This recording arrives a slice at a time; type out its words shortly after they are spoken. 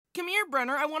Come here,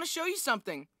 Brenner, I want to show you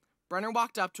something. Brenner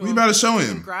walked up to him. What are you about to show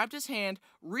him? Grabbed his hand,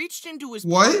 reached into his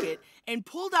pocket, and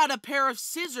pulled out a pair of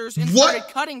scissors and started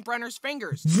cutting Brenner's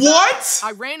fingers. What?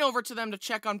 I ran over to them to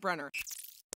check on Brenner.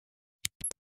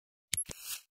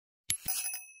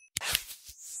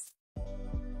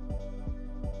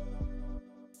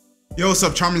 Yo, what's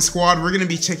up, Charming Squad? We're gonna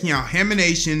be checking out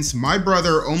Haminations. My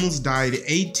brother almost died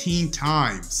 18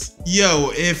 times.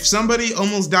 Yo, if somebody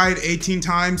almost died 18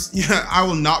 times, yeah, I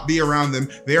will not be around them.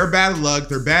 They are bad luck,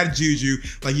 they're bad juju.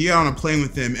 Like, you get on a plane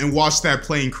with them and watch that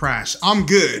plane crash. I'm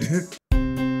good.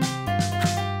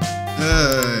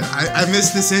 I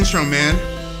missed this intro, man.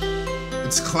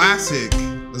 It's classic.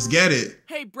 Let's get it.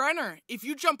 Hey, Brenner, if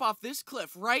you jump off this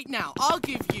cliff right now, I'll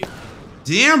give you...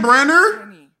 Damn, Brenner.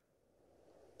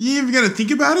 You ain't even gonna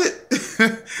think about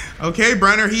it? Okay,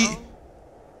 Brenner,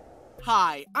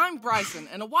 Hi, I'm Bryson,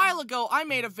 and a while ago I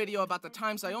made a video about the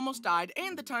times I almost died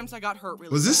and the times I got hurt really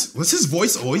bad. Was his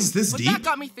voice always this deep? But that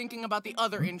got me thinking about the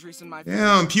other injuries in my family.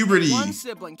 Damn, puberty. One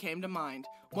sibling came to mind,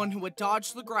 one who had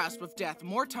dodged the grasp of death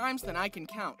more times than I can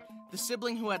count. The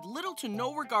sibling who had little to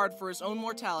no regard for his own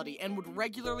mortality and would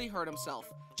regularly hurt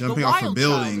himself. Jumping off of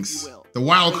buildings. The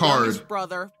wild card. His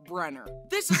brother, Brenner.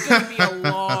 This is going to be a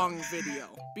long video,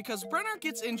 because Brenner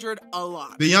gets injured a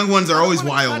lot. The young ones are always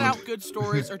wild. Cut out good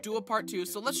stories or do a part 2,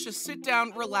 so let's just sit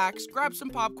down, relax, grab some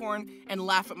popcorn, and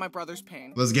laugh at my brother's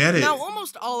pain. Let's get it. Now,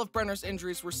 almost all of Brenner's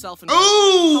injuries were self-inflicted.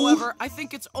 However, I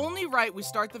think it's only right we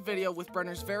start the video with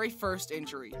Brenner's very first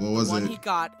injury. What was the one it? he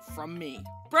got from me.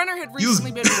 Brenner had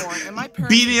recently been born, and my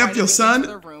parents beating up your son?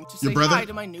 their room to say hi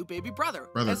to my new baby brother.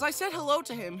 As I said hello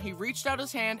to him, he reached out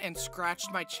his hand and scratched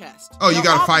my chest. Oh, you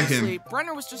gotta fight him.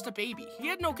 Brenner was just a baby. He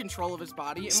had no control of his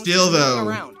body. And Still,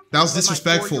 though, that was but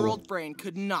disrespectful. My 4-year-old brain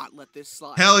could not let this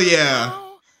slide. Hell yeah.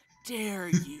 How dare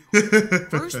you?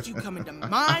 First, you come into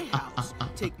my house,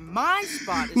 take my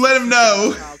spot as let him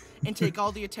know, child, and take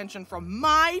all the attention from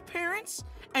my parents.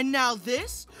 And now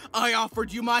this? I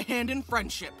offered you my hand in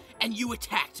friendship, and you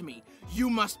attacked me. You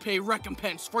must pay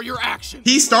recompense for your actions.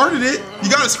 He started it. You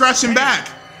gotta scratch him back.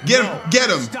 Get him. Get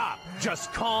him. Stop.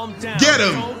 Just calm down. Get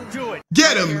him. Don't do it.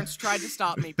 Get him. My parents tried to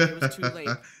stop me, but it was too late.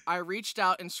 I reached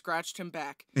out and scratched him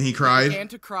back. And he cried? He began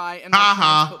to cry, and my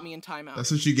parents put me in timeout. That's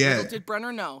what you get. Little did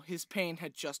Brenner know, his pain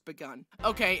had just begun.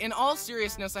 Okay, in all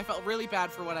seriousness, I felt really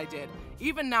bad for what I did.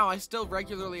 Even now, I still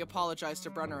regularly apologize to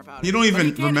Brenner about it. You don't even but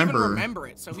he can't remember. Even remember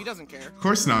it, so he doesn't care. Of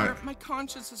course not. My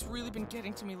conscience has really been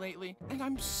getting to me lately, and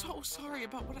I'm so sorry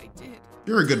about what I did.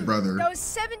 You're a good brother. That was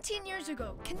 17 years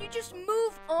ago. Can you just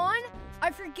move on? I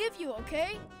forgive you,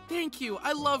 okay? Thank you.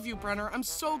 I love you, Brenner. I'm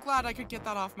so glad I could get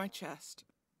that off my chest.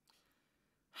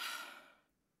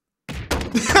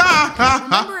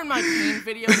 Remember in my pain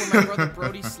video when my brother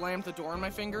Brody slammed the door on my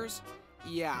fingers?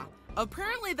 Yeah.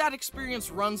 Apparently that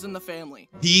experience runs in the family.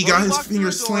 He got his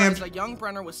fingers slammed. As a young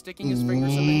Brenner was sticking his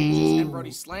fingers in the hinges, and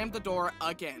Brody slammed the door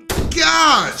again.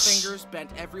 Gosh! His fingers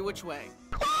bent every which way.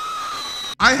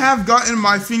 I have gotten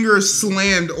my fingers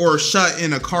slammed or shut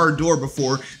in a car door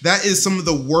before. That is some of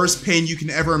the worst pain you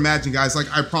can ever imagine, guys. Like,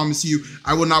 I promise you,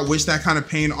 I would not wish that kind of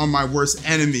pain on my worst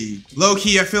enemy.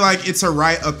 Low-key, I feel like it's a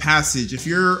rite of passage. If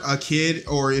you're a kid,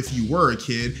 or if you were a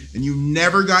kid, and you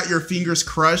never got your fingers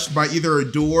crushed by either a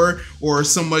door or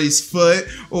somebody's foot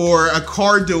or a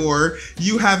car door,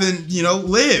 you haven't,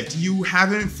 lived. You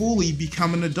haven't fully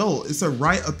become an adult. It's a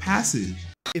rite of passage.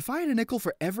 If I had a nickel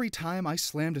for every time I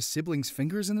slammed a sibling's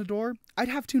fingers in the door, I'd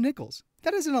have 2 nickels.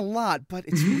 That isn't a lot, but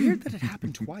it's weird that it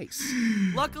happened twice.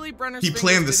 Luckily, Brenner's he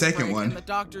planned the second break, one. And the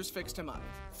doctors fixed him up.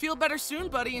 Feel better soon,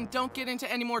 buddy, and don't get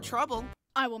into any more trouble.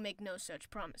 I will make no such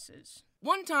promises.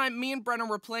 One time, me and Brenner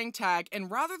were playing tag, and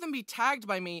rather than be tagged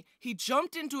by me, he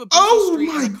jumped into a busy street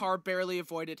and a car barely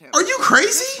avoided him. Are you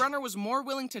crazy? Brenner was more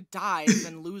willing to die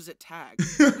than lose at tag.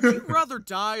 Would you rather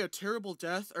die a terrible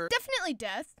death or... Definitely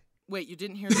death. Wait, you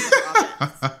didn't hear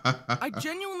the I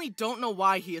genuinely don't know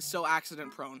why he is so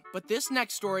accident-prone, but this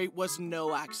next story was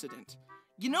no accident.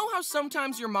 You know how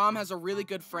sometimes your mom has a really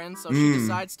good friend, so she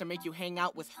decides to make you hang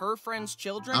out with her friend's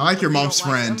children? I like your mom's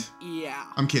friend. Yeah.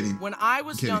 I'm kidding. When I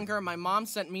was younger, my mom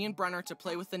sent me and Brenner to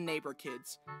play with the neighbor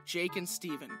kids, Jake and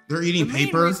Steven. They're eating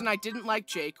paper? The main reason I didn't like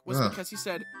Jake was because he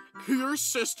said, "Your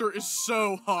sister is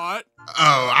so hot."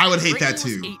 Oh, I would hate that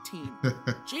Brittany too. was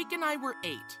 18. Jake and I were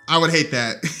 8. I would hate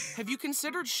that. Have you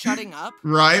considered shutting up?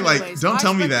 Right? Anyways, like, don't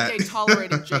tell me that. I spent the day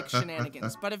tolerating Jake's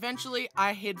shenanigans, but eventually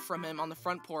I hid from him on the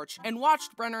front porch and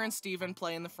watched Brenner and Steven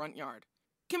play in the front yard.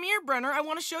 Come here, Brenner, I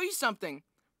want to show you something.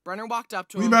 Brenner walked up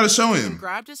to him. What are you about to show him?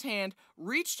 Grabbed his hand,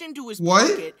 reached into his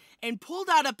pocket, and pulled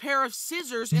out a pair of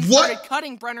scissors and started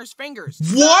cutting Brenner's fingers.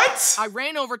 What? I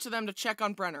ran over to them to check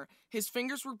on Brenner. His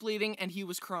fingers were bleeding and he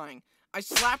was crying. I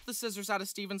slapped the scissors out of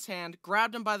Steven's hand,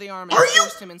 grabbed him by the arm, and Are you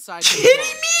forced him inside. kidding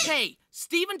me? Hey,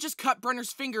 Steven just cut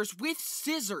Brenner's fingers with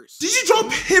scissors. Did you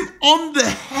drop him on the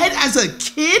head as a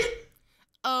kid?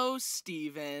 Oh,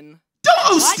 Steven.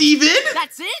 Oh, What? Steven!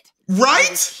 That's it? I Right?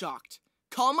 was shocked.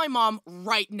 Call my mom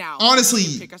right now. Honestly,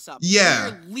 She can pick us up. yeah.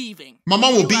 We're leaving. My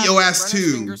mom will You beat have your it. ass Brenner's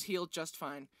too. Fingers healed just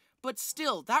fine. But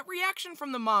still, that reaction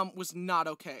from the mom was not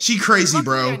okay. She crazy, Luckily,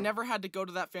 bro. I never had to go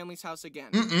to that family's house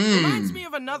again. Mm-mm. Reminds me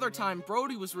of another time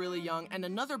Brody was really young and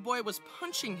another boy was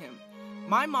punching him.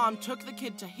 My mom took the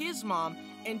kid to his mom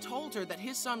and told her that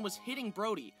his son was hitting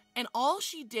Brody. And all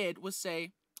she did was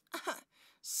say,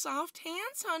 soft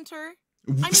hands, Hunter.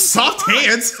 I mean, Soft come on,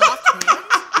 hands? Soft hands?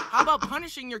 How about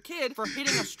punishing your kid for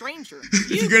hitting a stranger?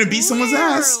 If you're gonna beat someone's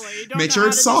ass, Clearly don't make know sure how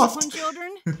it's to soft. discipline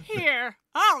children. Here,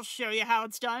 I'll show you how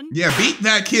it's done. Yeah, beat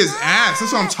that kid's ass.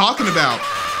 That's what I'm talking about.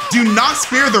 Do not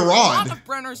spare the A lot rod. of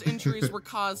Brenner's injuries were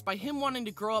caused by him wanting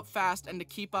to grow up fast and to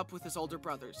keep up with his older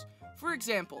brothers. For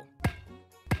example,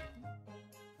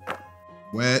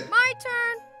 Wet. My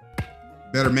turn.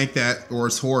 Better make that or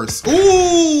it's horse.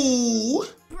 Ooh!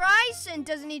 Bryson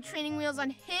doesn't need training wheels on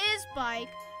his bike,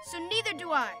 so neither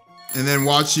do I. And then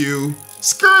watch you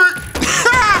skirt.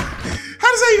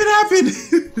 How does that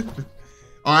even happen?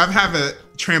 Oh, I have a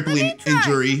trampoline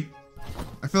injury.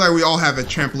 I feel like we all have a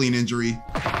trampoline injury.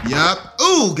 Yup.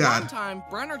 Oh, one God. time,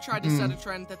 Brenner tried to set a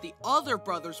trend that the other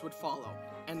brothers would follow,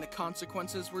 and the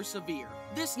consequences were severe.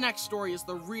 This next story is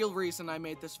the real reason I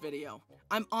made this video.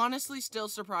 I'm honestly still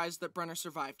surprised that Brenner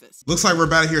survived this. Looks like we're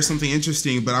about to hear something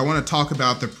interesting, but I want to talk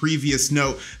about the previous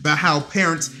note about how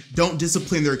parents don't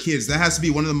discipline their kids. That has to be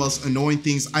one of the most annoying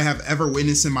things I have ever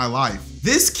witnessed in my life.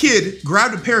 This kid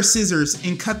grabbed a pair of scissors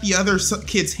and cut the other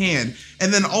kid's hand,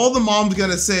 and then all the mom's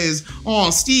gonna say is, "Oh,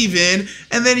 Steven,"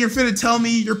 and then you're finna tell me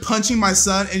you're punching my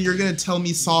son and you're gonna tell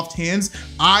me soft hands?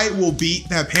 I will beat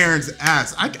that parent's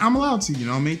ass. I'm allowed to, you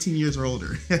know, I'm 18 years or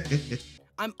older.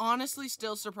 I'm honestly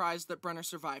still surprised that Brenner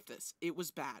survived this. It was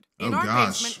bad. In Oh, our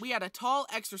gosh. basement, we had a tall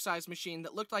exercise machine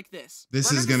that looked like this. This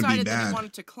Brenner is gonna be decided that bad. he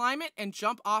wanted to climb it and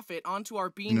jump off it onto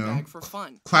our beanbag for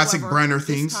fun. Classic However, Brenner this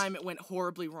things. time it went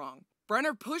horribly wrong.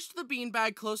 Brenner pushed the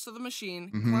beanbag close to the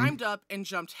machine, Mm-hmm. climbed up, and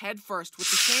jumped headfirst with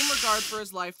the same regard for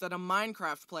his life that a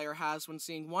Minecraft player has when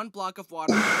seeing one block of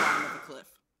water at the bottom of a cliff.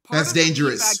 Part That's of the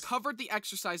dangerous. beanbag covered the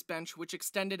exercise bench, which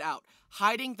extended out,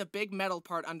 hiding the big metal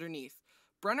part underneath.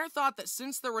 Brenner thought that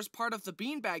since there was part of the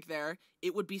beanbag there,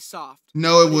 it would be soft.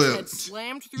 No, it But his would. head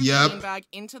slammed through Yep. the beanbag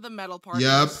into the metal part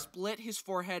Yep. and split his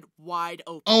forehead wide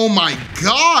open. Oh my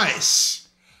gosh!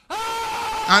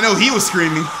 I know he was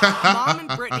screaming. Mom and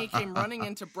Brittany came running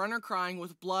into Brenner crying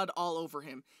with blood all over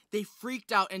him. They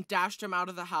freaked out and dashed him out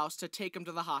of the house to take him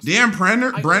to the hospital. Damn,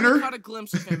 Brenner. I only caught a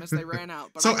glimpse of him as they ran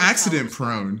out. But I So could tell it accident was bad.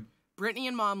 prone. Brittany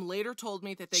and Mom later told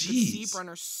me that they could see Jeez.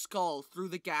 Brenner's skull through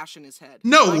the gash in his head.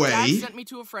 No My way. Dad sent me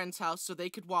to a friend's house so they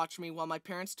could watch me while my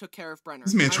parents took care of Brenner.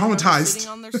 This man I remember traumatized. sitting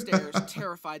on their stairs,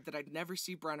 terrified that I'd never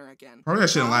see Brenner again. Probably I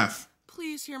shouldn't Mom, laugh.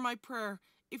 Please hear my prayer.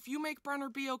 If you make Brenner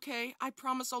be okay, I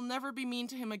promise I'll never be mean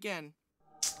to him again.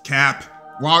 Cap.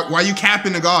 Why you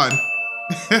capping to God?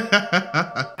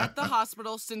 At the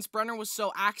hospital, since Brenner was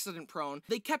so accident prone,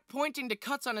 they kept pointing to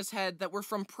cuts on his head that were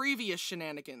from previous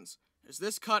shenanigans. Is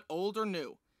this cut old or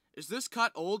new? Is this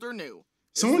cut old or new?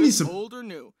 Is Someone this needs to old or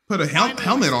new? Put a Finally,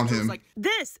 helmet my on sister was him. like,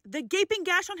 The gaping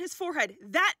gash on his forehead,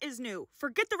 that is new.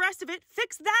 Forget the rest of it.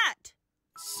 Fix that.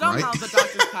 somehow Right? the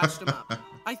doctors patched him up.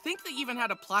 I think they even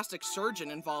had a plastic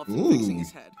surgeon involved in Ooh, fixing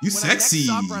his head. you When I sexy. next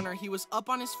saw Brenner, he was up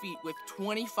on his feet with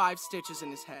 25 stitches in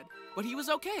his head, but he was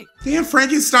okay. Damn,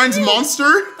 Frankenstein's monster.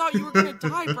 I thought you were gonna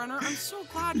die, Brenner. I'm so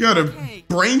glad You got you're a okay.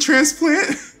 brain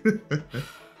transplant?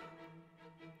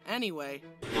 Anyway,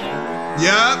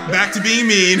 Yep, back to being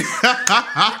mean.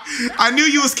 I knew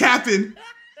you was capping.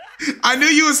 I knew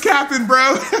you was capping,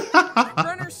 bro.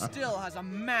 Brenner still has a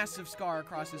massive scar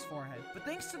across his forehead, but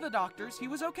thanks to the doctors, he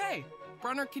was okay.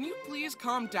 Brenner, can you please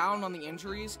calm down on the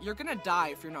injuries? You're gonna die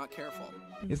if you're not careful.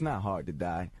 It's not hard to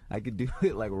die. I could do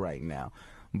it like right now.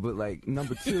 But like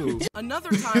number two, Another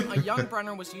time, a young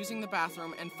Brenner was using the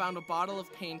bathroom and found a bottle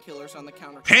of painkillers on the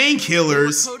counter.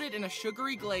 Painkillers? They were coated in a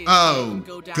sugary glaze. so they Oh, would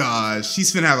go down gosh. easily.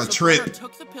 She's finna have a So trip. Brenner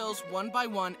took the pills one by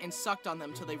one and sucked on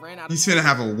them till they ran out He's of finna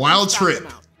have a wild Then spat them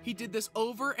trip. out. He did this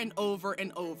over and over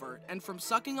and over, and from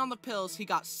sucking on the pills, he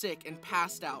got sick and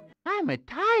passed out.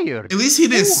 At least he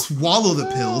didn't swallow the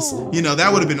pills. You know,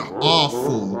 that would have been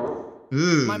awful.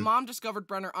 Ugh. My mom discovered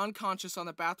Brenner unconscious on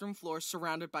the bathroom floor,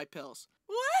 surrounded by pills.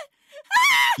 What?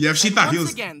 Yeah, if she And thought he once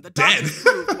was again, the dead. doctors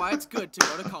proved why it's good to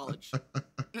go to college.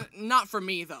 Not for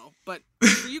me, though, but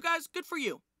for you guys, good for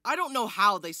you. I don't know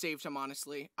how they saved him,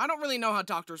 honestly. I don't really know how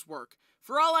doctors work.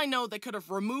 For all I know, they could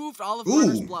have removed all of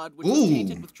Brenner's blood, which was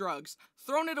tainted with drugs,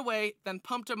 thrown it away, then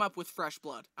pumped him up with fresh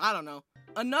blood. I don't know.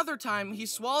 Another time, he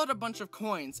swallowed a bunch of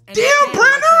coins, and damn,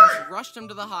 my parents rushed him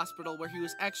to the hospital where he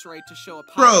was x-rayed to show a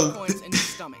pile of coins in his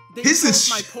stomach. They told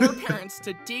my poor parents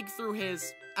to dig through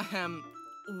his,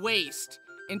 waist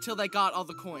until they got all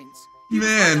the coins.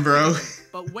 Man, bro.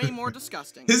 But way more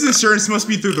disgusting. His insurance must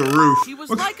be through the roof. He was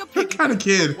like a piggy, kind of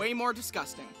kid? way more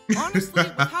disgusting. Honestly,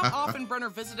 with how often Brenner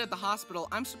visited the hospital,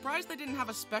 I'm surprised they didn't have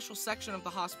a special section of the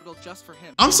hospital just for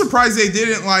him. I'm surprised they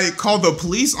didn't like call the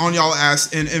police on y'all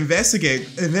ass and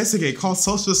investigate, call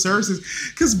social services.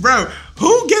 Cause bro,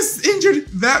 who gets injured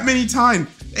that many times?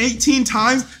 18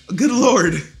 times? Good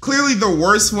Lord. Clearly the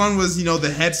worst one was, you know, the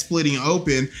head splitting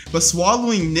open, but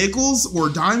swallowing nickels or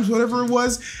dimes, whatever it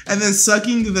was, and then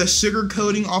sucking the sugar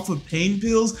coating off of pain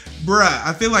pills. Bruh,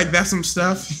 I feel like that's some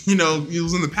stuff, you know, it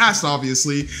was in the past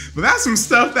obviously, but that's some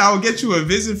stuff that will get you a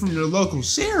visit from your local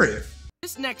sheriff.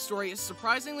 This next story is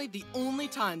surprisingly the only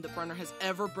time that Brenner has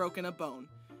ever broken a bone.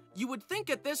 You would think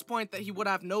at this point that he would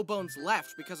have no bones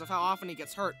left because of how often he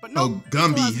gets hurt, but no. Oh,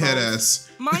 Gumby head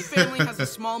ass. My family has a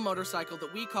small motorcycle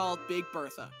that we call Big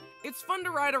Bertha. It's fun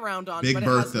to ride around on, Big but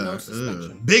Bertha. it has no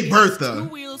suspension. Big Bertha. 2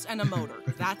 wheels and a motor.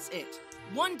 That's it.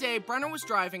 One day, Brenner was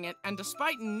driving it, and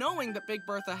despite knowing that Big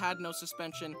Bertha had no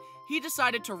suspension, he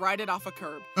decided to ride it off a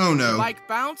curb. Oh no. The bike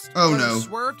bounced, Brenner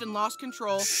swerved and lost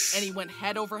control, and he went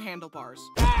head over handlebars.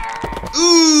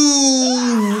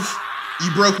 Ooh!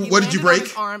 You broke, what did you break? On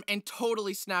his arm and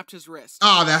totally snapped his wrist.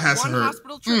 Oh, that has to hurt. One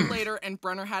hospital trip later, and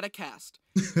Brenner had a cast.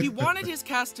 He wanted his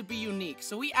cast to be unique,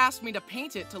 so he asked me to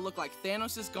paint it to look like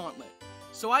Thanos' gauntlet.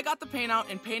 So I got the paint out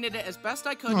and painted it as best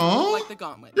I could to look like the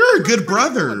gauntlet. You're a good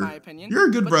brother. Cool, in my opinion. You're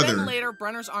a good brother. But then later,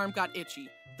 Brenner's arm got itchy.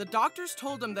 The doctors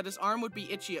told him that his arm would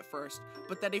be itchy at first,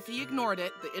 but that if he ignored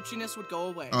it, the itchiness would go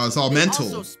away. Oh, it's all mental.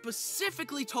 They also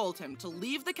specifically told him to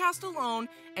leave the cast alone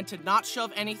and to not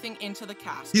shove anything into the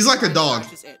cast. He's like a dog.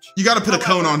 You gotta put a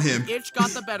cone on him. Itch got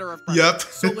the better of Brenner. Yep.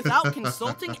 So without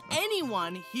consulting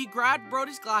anyone, he grabbed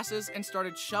Brody's glasses and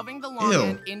started shoving the long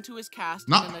end into his cast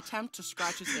in an attempt to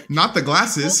scratch his itch. Not the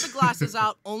glasses. He pulled the glasses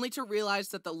out only to realize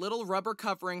that the little rubber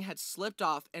covering had slipped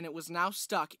off and it was now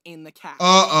stuck in the cast.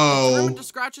 Determined to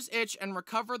scratch his itch and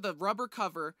recover the rubber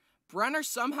cover, Brenner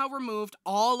somehow removed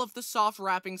all of the soft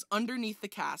wrappings underneath the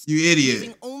cast. You idiot.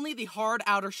 Leaving only the hard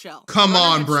outer shell. Come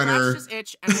on, Brenner. Scratched his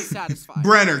itch and was satisfied.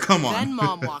 Brenner, come on. Then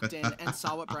Mom walked in and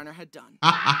saw what Brenner had done.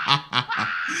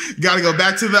 Gotta go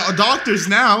back to the doctors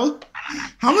now.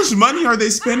 How much money are they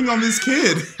spending on this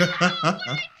kid?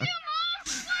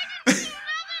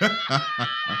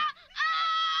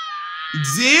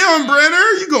 Damn, Brenner,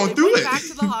 you going through it. Back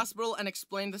to the hospital and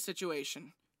explained the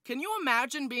situation. Can you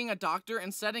imagine being a doctor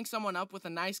and setting someone up with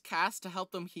a nice cast to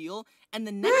help them heal, and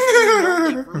the next thing you know,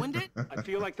 they ruined it? I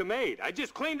feel like the maid. I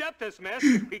just cleaned up this mess.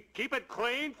 We keep it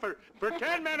clean for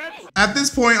 10 minutes. At this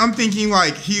point, I'm thinking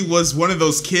like he was one of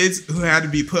those kids who had to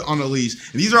be put on a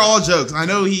leash. And these are all jokes. I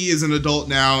know he is an adult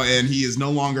now and he is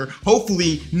no longer,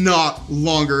 hopefully not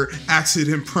longer,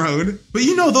 accident prone. But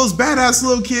you know those badass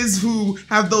little kids who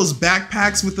have those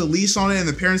backpacks with the leash on it and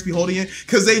the parents be holding it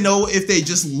because they know if they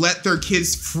just let their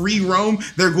kids free roam,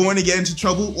 they're going to get into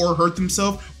trouble or hurt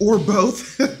themselves or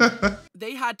both.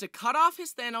 They had to cut off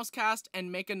his Thanos cast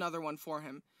and make another one for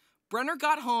him. Brenner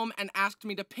got home and asked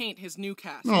me to paint his new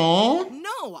cast. Aww.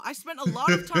 No, I spent a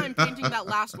lot of time painting that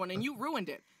last one and you ruined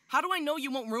it. How do I know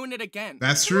you won't ruin it again?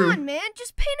 That's true. Come on, man,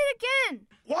 just paint it again.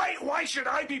 Why should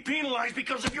I be penalized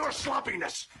because of your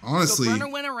sloppiness? Honestly. So Brenner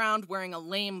went around wearing a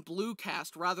lame blue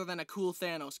cast rather than a cool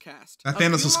Thanos cast. That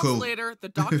Thanos was cool. A few months later, the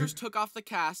doctors took off the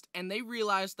cast and they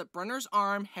realized that Brenner's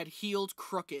arm had healed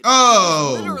crooked. Oh.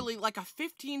 It was literally like a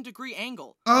 15-degree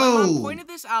angle. Oh. My mom pointed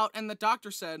this out and the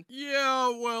doctor said, "Yeah,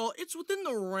 well, it's within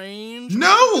the range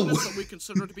no. that we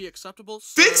consider to be acceptable.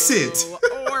 Fix it.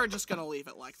 We're just gonna leave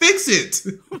it like Fix it.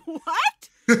 What?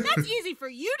 That's easy for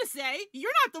you to say.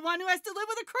 You're not the one who has to live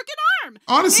with a crooked arm.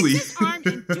 Honestly. Fix his arm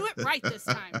and do it right this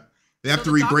time. They have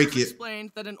to re-break it.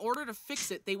 Explained that in order to fix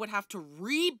it, they would have to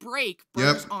re-break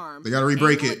Brenner's arm. They gotta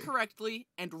re-break it correctly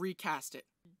and recast it.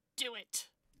 Do it.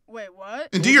 Wait, what?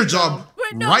 And do your job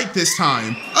right this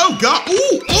time. Oh God!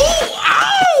 Ooh!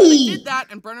 Ow! They did that,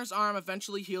 and Brenner's arm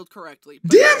eventually healed correctly.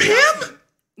 Damn him!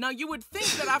 Now, you would think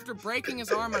that after breaking his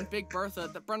arm on Big Bertha,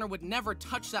 that Brenner would never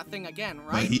touch that thing again,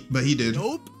 right? But he did.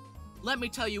 Nope. Let me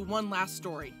tell you one last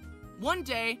story. One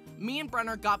day, me and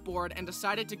Brenner got bored and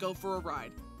decided to go for a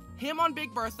ride. Him on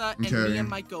Big Bertha and me in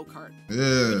my go-kart.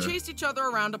 We chased each other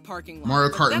around a parking lot. Mario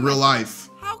Kart in real life.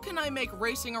 How can I make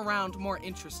racing around more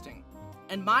interesting?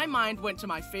 and my mind went to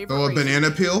my favorite Throw a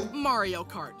banana peel? Mario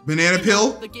Kart. Banana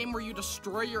peel? The game where you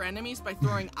destroy your enemies by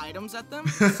throwing items at them.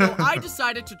 So I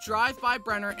decided to drive by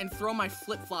Brenner and throw my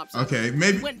flip-flops at him.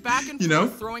 Maybe, we went back and you know,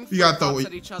 forth throwing you got flip-flops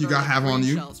at each other you got have on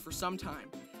you shells for some time.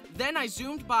 Then I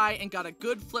zoomed by and got a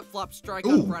good flip-flop strike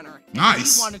Ooh, on Brenner. And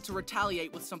nice. He wanted to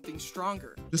retaliate with something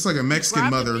stronger. Just like a Mexican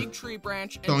mother a big tree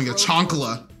branch and throwing a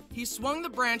chancla. He swung the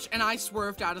branch and I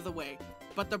swerved out of the way.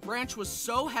 But the branch was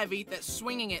so heavy that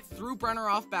swinging it threw Brenner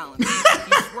off balance.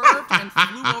 He swerved and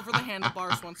flew over the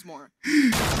handlebars once more.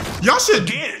 Y'all should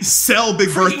sell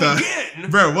Big Bertha.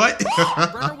 Bro, what?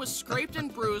 Brenner was scraped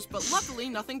and bruised, but luckily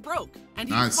nothing broke. And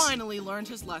he finally learned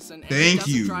his lesson and Thank he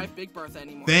doesn't you. drive Big Bertha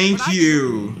anymore. Thank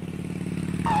you.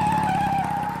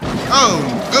 Oh.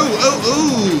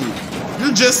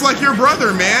 You're just like your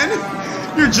brother, man.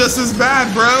 You're just as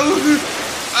bad, bro.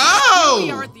 Oh!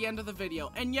 We are at the end of the video,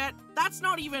 and yet, that's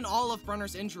not even all of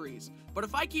Brenner's injuries. But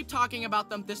if I keep talking about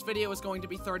them, this video is going to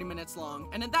be 30 minutes long,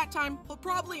 and at that time, he'll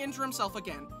probably injure himself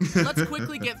again. Let's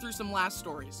quickly get through some last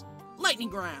stories.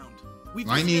 Lightning round. We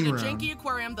visited a janky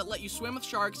aquarium that let you swim with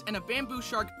sharks, and a bamboo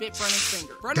shark bit Brenner's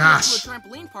finger. Brenner went to a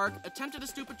trampoline park, attempted a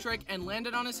stupid trick, and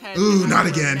landed on his head. Ooh, not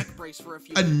again. A neck brace for a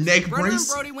few a neck Brenner brace?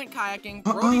 and Brody went kayaking.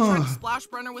 Brody tried to splash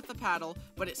Brenner with the paddle,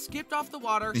 but it skipped off the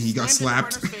water, and he got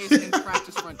slapped. Brenner's face and cracked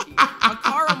his front teeth. A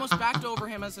car almost backed over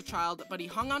him as a child, but he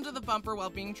hung onto the bumper while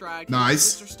being dragged. Nice. His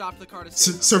sister stopped the car to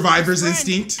save him. Survivor's His friend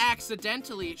instinct.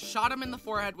 Accidentally shot him in the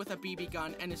forehead with a BB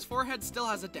gun, and his forehead still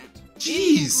has a dent. Jeez.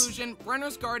 In conclusion,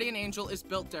 Brenner's guardian angel is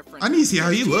built different. I need to see how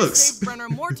he looks. Has saved Brenner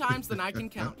more times than I can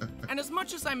count, and as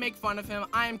much as I make fun of him,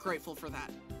 I am grateful for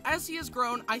that. As he has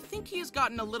grown, I think he has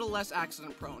gotten a little less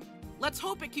accident prone. Let's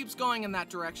hope it keeps going in that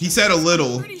direction. He said a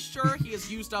little. I'm pretty sure he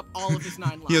has used up all of his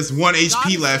 9 lives. He has 1 HP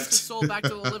God left. has sent his soul back to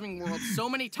the living world so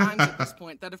many times at this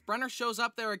point that if Brenner shows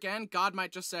up there again, God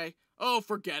might just say, "Oh,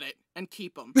 forget it," and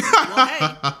keep him. Well,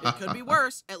 hey, it could be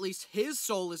worse. At least his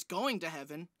soul is going to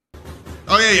heaven.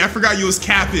 Oh yeah, I forgot you was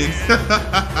capping.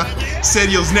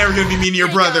 Said you was never gonna be mean to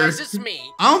your brother. Guys, it's me.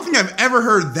 I don't think I've ever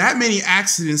heard that many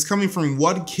accidents coming from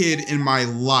one kid in my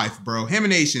life, bro.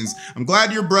 Haminations, I'm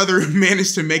glad your brother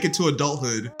managed to make it to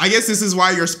adulthood. I guess this is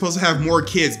why you're supposed to have more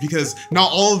kids, because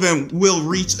not all of them will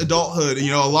reach adulthood. You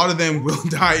know, a lot of them will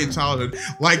die in childhood,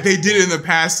 like they did in the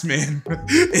past, man.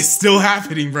 It's still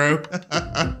happening, bro.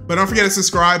 But don't forget to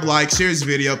subscribe, like, share this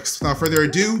video. Without further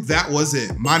ado, that was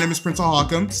it. My name is Prince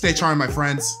Hawkham. Stay charming, my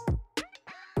friends.